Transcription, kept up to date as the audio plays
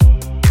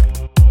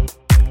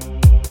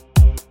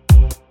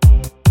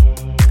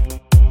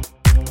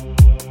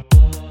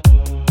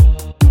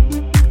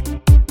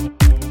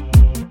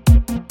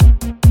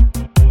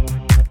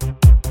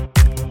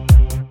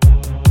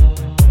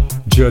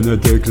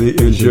Genetically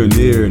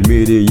engineered,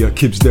 media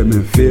keeps them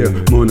in fear.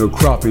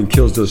 Monocropping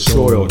kills the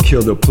soil,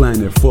 kill the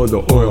planet for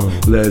the oil.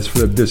 Let's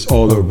flip this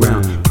all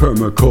around.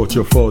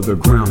 Permaculture for the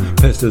ground.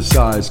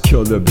 Pesticides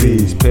kill the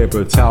bees.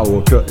 Paper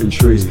towel cutting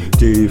trees.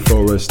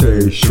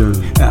 Deforestation.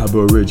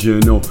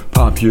 Aboriginal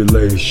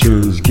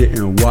populations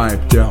getting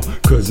wiped out,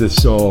 cause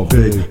it's all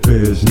big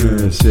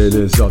business. It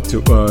is up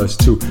to us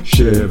to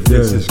shift.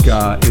 This has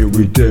gotten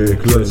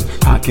ridiculous.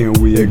 How can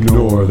we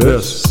ignore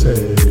this?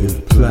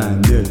 Save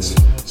planet,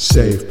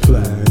 save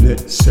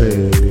planet,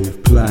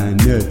 save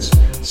planet,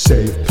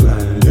 save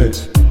planet,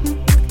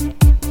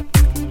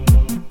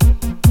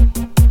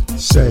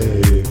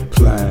 save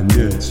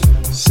planet,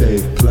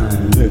 save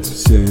planet.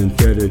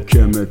 Synthetic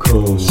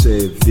chemicals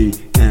save the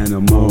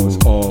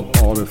animals. All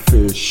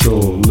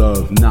artificial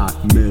love,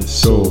 not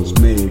missiles.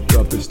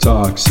 Makeup is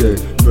toxic,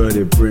 but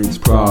it brings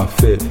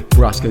profit.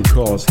 Brassica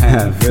cause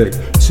havoc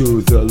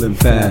to the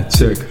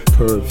lymphatic.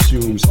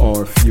 Perfumes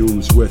are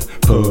fumes with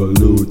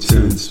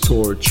pollutants.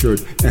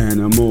 Tortured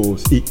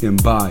animals eaten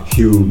by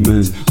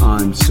humans.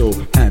 I'm so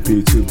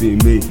happy to be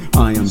me.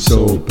 I am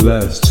so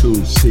blessed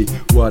to see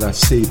what I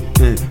see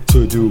and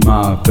to do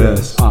my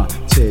best. I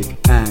take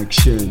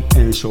action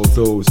and show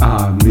those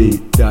I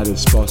meet that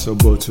it's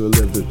possible to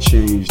live the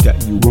change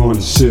that you want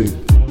to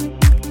see.